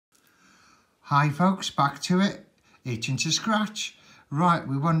Hi folks, back to it. Itching to scratch. Right,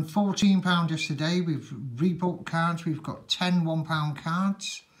 we won £14 yesterday. We've rebought cards. We've got 10 £1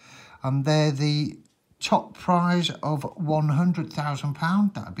 cards. And they're the top prize of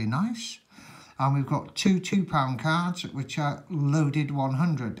 £100,000. That'd be nice. And we've got two £2 cards, which are loaded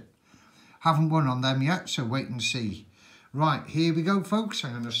 100. Haven't won on them yet, so wait and see. Right, here we go, folks.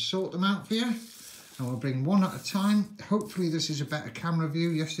 I'm going to sort them out for you. And we'll bring one at a time. Hopefully this is a better camera view.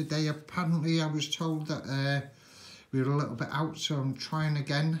 Yesterday, apparently, I was told that we were a little bit out, so I'm trying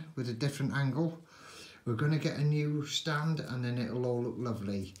again with a different angle. We're going to get a new stand and then it'll all look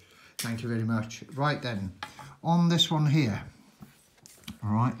lovely. Thank you very much. Right then, on this one here.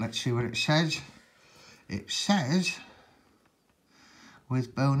 All right, let's see what it says. It says,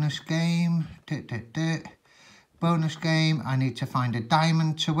 with bonus game, bonus game, I need to find a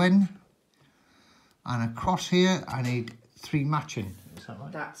diamond to win. And across here, I need 3 matching. Is that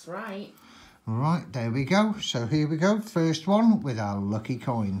right? That's right. Right, there we go. So here we go. First one with our lucky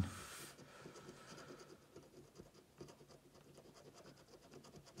coin.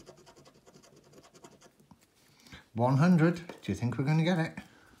 $100. Do you think we're going to get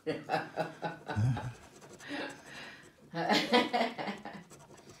it?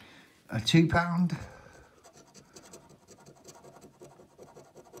 A £2.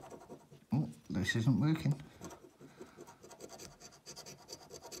 Oh, this isn't working.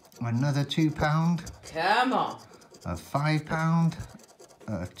 Another £2. Come on. A £5.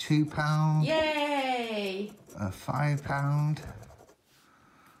 A £2. Yay! A £5.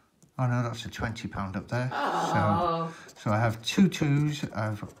 Oh no, that's a £20 up there. Oh. So I have 2 2s. I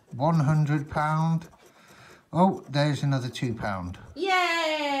have £100. Oh, there's another £2.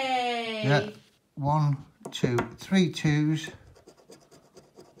 Yay! Yeah. 1, 2, 3 2s.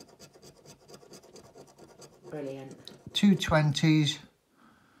 Brilliant. 2 20s.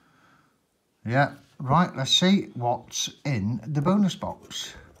 Yeah, right, let's see what's in the bonus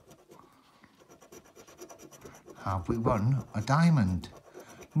box. Have we won a diamond?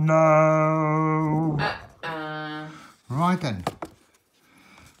 No! Right then.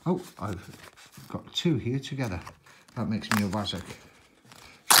 Oh, I've got 2 here together. That makes me a wazzock.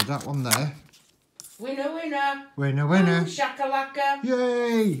 So that one there. Winner, winner. Winner, winner. Ooh, shacka Lacka.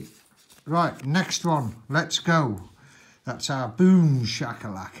 Yay! Right, next one. Let's go. That's our boom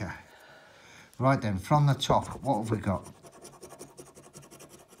shakalaka. Right then, from the top, what have we got?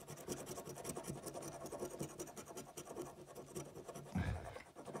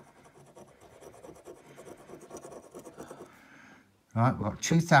 Right, we've got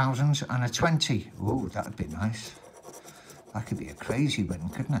 2 thousands and a 20. Oh, that'd be nice. That could be a crazy win,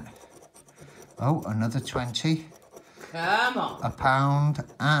 couldn't it? Oh, another 20. Come on. A £1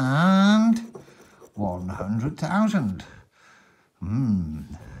 and 100,000.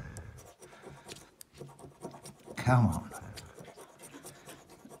 Come on.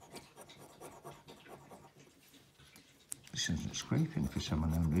 This isn't scraping for some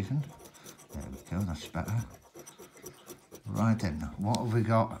unknown reason. There we go, that's better. Right then, what have we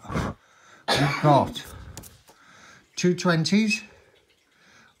got? We've got 2 20s,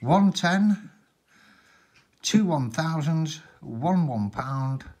 1 10, 2 1000s, 1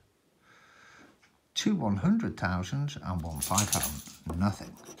 £1, 2 100,000s and 1 £5.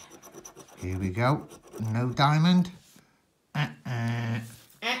 Nothing. Here we go. No diamond.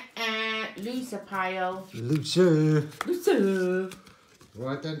 Loser pile. Loser. Loser.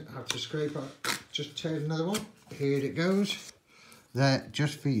 Right then, have to scrape out. Just tear another one. Here it goes. There,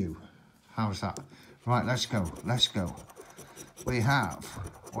 just for you. How's that? Right, let's go. Let's go. We have,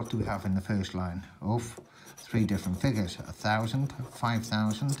 what do we have in the first line? Oh, 3 different figures. 1,000,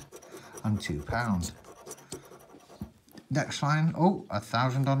 5,000 and £2. Next line, oh,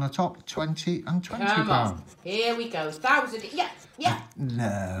 1,000 on the top, 20 and £20. Come on. Here we go. 1,000. Yeah, yeah.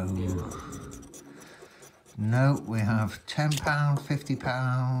 No. No, we have £10,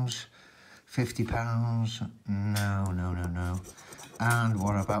 £50, £50. No. And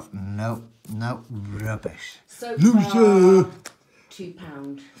what about, no, rubbish. So Loser.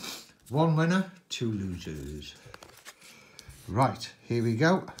 £2. 1 winner, 2 losers. Right, here we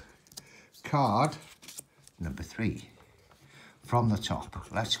go. Card number 3. From the top,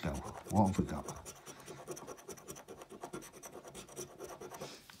 let's go. What have we got?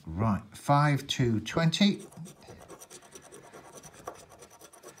 Right, 5 to 20.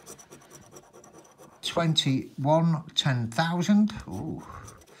 21, 10,000. Oh,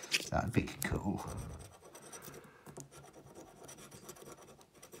 that'd be cool.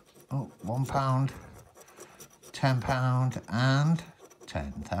 Oh, £1, £10 and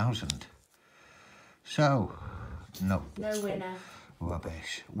 10,000. So, no. No winner.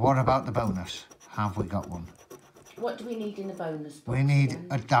 Rubbish. What about the bonus? Have we got one? What do we need in the bonus box? We need again?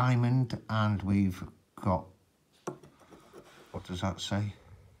 a diamond, and we've got... What does that say?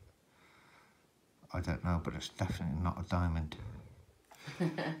 I don't know, but it's definitely not a diamond.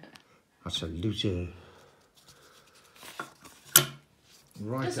 That's a loser.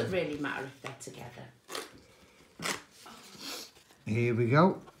 Right. Doesn't really matter if they're together. Here we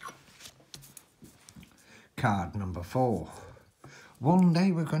go. Card number 4. One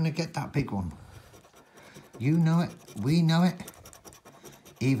day we're going to get that big one. You know it. We know it.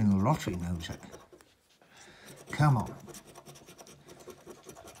 Even the lottery knows it. Come on.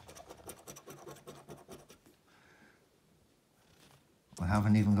 We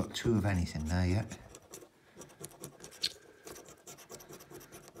haven't even got 2 of anything there yet.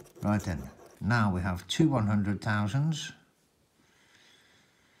 Right then. Now we have 2 100,000s.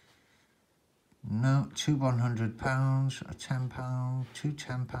 No, 2 £100, a £10, 2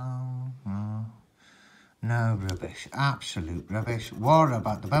 £10. No. No, rubbish. Absolute rubbish. What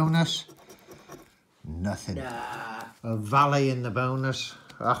about the bonus? Nothing. Nah. A valet in the bonus.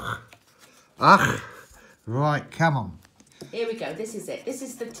 Ugh. Ugh. Right, come on. Here we go. This is it. This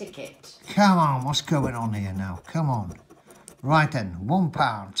is the ticket. Come on, what's going on here now? Come on. Right then, £1,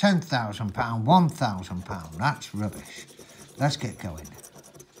 £10,000, £1,000. That's rubbish. Let's get going.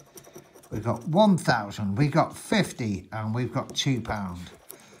 We've got 1,000, we got 50, and we've got £2.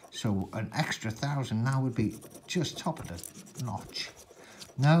 So an extra 1,000 now would be just top of the notch.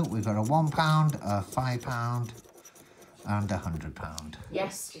 No, we've got a £1, a £5, and a £100.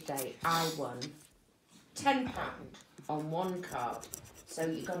 Yesterday I won £10 on one card. So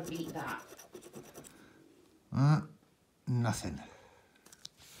you've got to beat that. Nothing.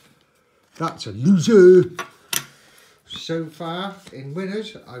 That's a loser. So far in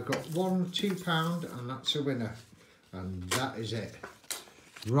winners, I've got £1, £2, and that's a winner. And that is it.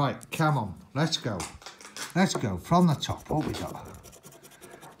 Right, come on, let's go. Let's go from the top. What we got?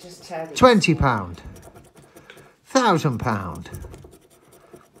 Just tell me. £20, £1,000,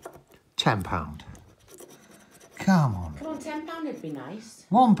 £10. Come on. Come on, £10 would be nice.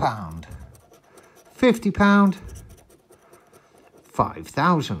 £1, £50,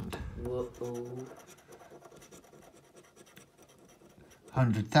 5,000. Whoa.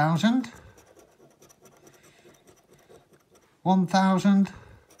 100,000, 1,000,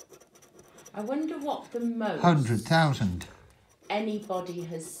 I wonder what the most 100,000. anybody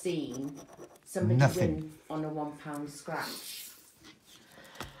has seen somebody Nothing. win on a £1 scratch.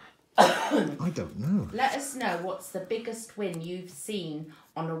 I don't know. Let us know what's the biggest win you've seen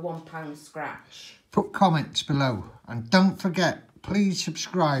on a £1 scratch. Put comments below, and don't forget, please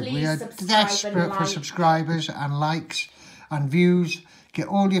subscribe. Please We are subscribe desperate and for like. subscribers and likes and views. Get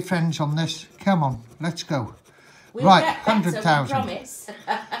all your friends on this. Come on, let's go. We'll right, get better, 100,000. we promise.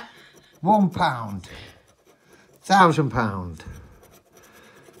 £1, £1,000,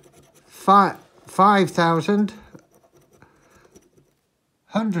 5,000,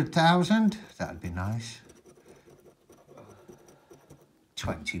 100,000. That'd be nice.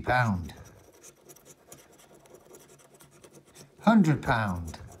 £20, £100,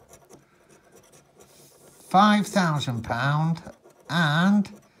 £5,000, and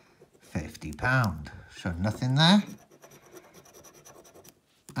 £50. So nothing there.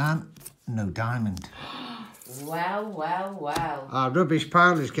 And no diamond. Well, well, well. Our rubbish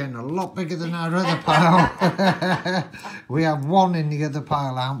pile is getting a lot bigger than our other pile. We have 1 in the other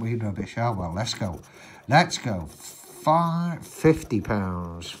pile, aren't we, rubbish? Oh, well, let's go. Let's go.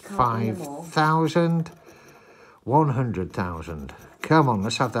 £50, 5,000, 100,000. Come on,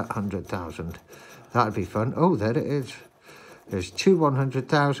 let's have that 100,000. That'd be fun. Oh, there it is. There's 2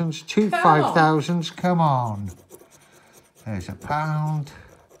 100,000s, 2 5,000s. Come on. There's £1.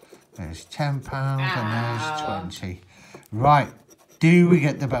 There's £10 and there's 20. Right, do we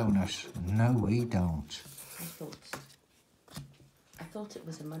get the bonus? No, we don't. I thought it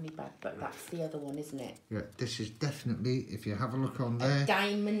was a money bag, but that's the other one, isn't it? Yeah, this is definitely, if you have a look on there, A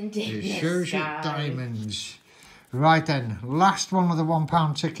diamond in it the shows you sky. diamonds. Right then, last one of the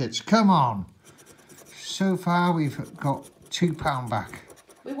 £1 tickets. Come on. So far we've got £2 back.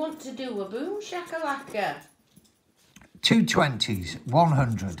 We want to do a boom shakalaka. 2 20s,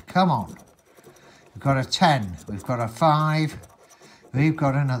 100. Come on. We've got a 10. We've got a 5. We've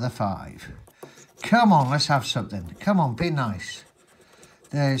got another 5. Come on, let's have something. Come on, be nice.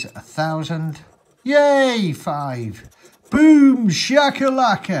 There's 1,000. Yay, 5. Boom,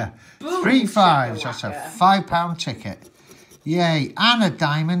 shakalaka. Boom, 3 5s. shakalaka. That's a £5 ticket. Yay, and a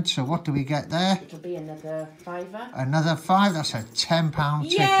diamond. So what do we get there? It'll be another fiver. Another 5. That's a £10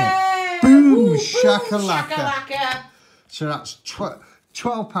 ticket. Yay! Boom, Ooh, shakalaka. shakalaka. So that's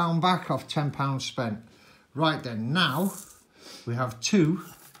 £12 back off £10 spent. Right then, now we have 2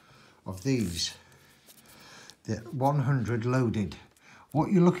 of these. The 100 loaded.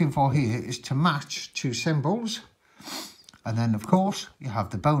 What you're looking for here is to match 2 symbols. And then, of course, you have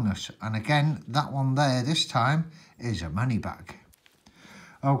the bonus. And again, that one there this time is a money bag.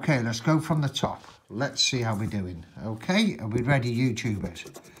 Okay, let's go from the top. Let's see how we're doing. Okay, are we ready, YouTubers?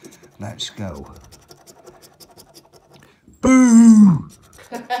 Let's go. Boo!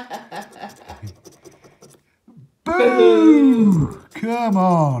 Boo! Come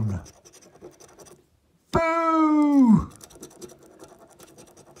on. Boo!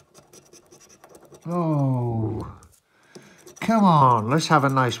 Oh. Come on, let's have a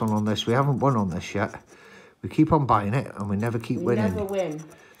nice one on this. We haven't won on this yet. We keep on buying it and we never keep winning. We never win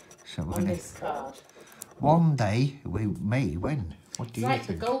so we're on this card. One day we may win. What do you like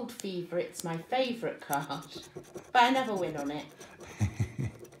think? the Gold Fever, it's my favourite card. But I never win on it.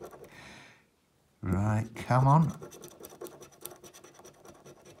 Right, come on.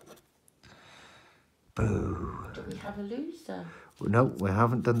 Boo. Do we have a loser? No, we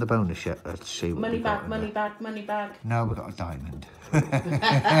haven't done the bonus yet. Let's see what Money we've got bag, in money there. bag, money bag. No, we've got a diamond.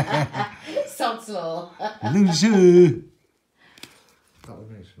 Sod's law. Loser. That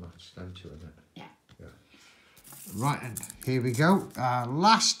one is matched, don't you, isn't it? Yeah. Right, and here we go.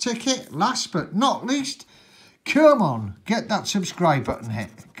 Last ticket, last but not least. Come on, get that subscribe button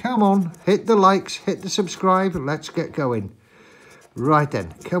hit. Come on, hit the likes, hit the subscribe. Let's get going. Right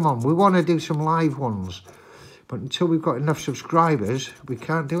then, come on. We want to do some live ones. But until we've got enough subscribers, we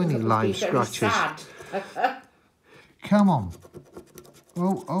can't do any live scratches. Come on.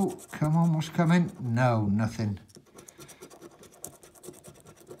 Oh, come on, what's coming? No, nothing.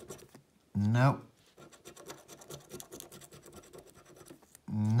 No.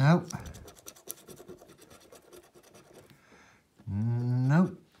 No.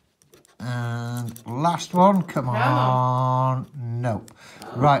 Nope. And last one, come on. Nope.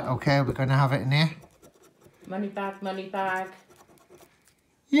 Right, okay, we're going to have it in here. Money bag, money bag.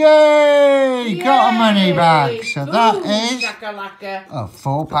 Yay! Got a money bag. So that Ooh, is shacka, Lacka. a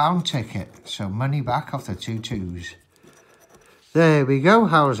 £4 ticket. So money back off the 2 2s. There we go.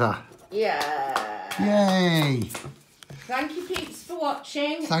 How's that? Yeah. Yay! Thank you, peeps, for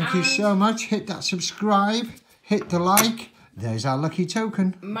watching. Thank you so much. Hit that subscribe. Hit the like. There's our lucky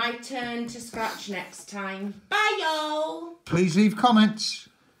token. My turn to scratch next time. Bye, y'all. Please leave comments.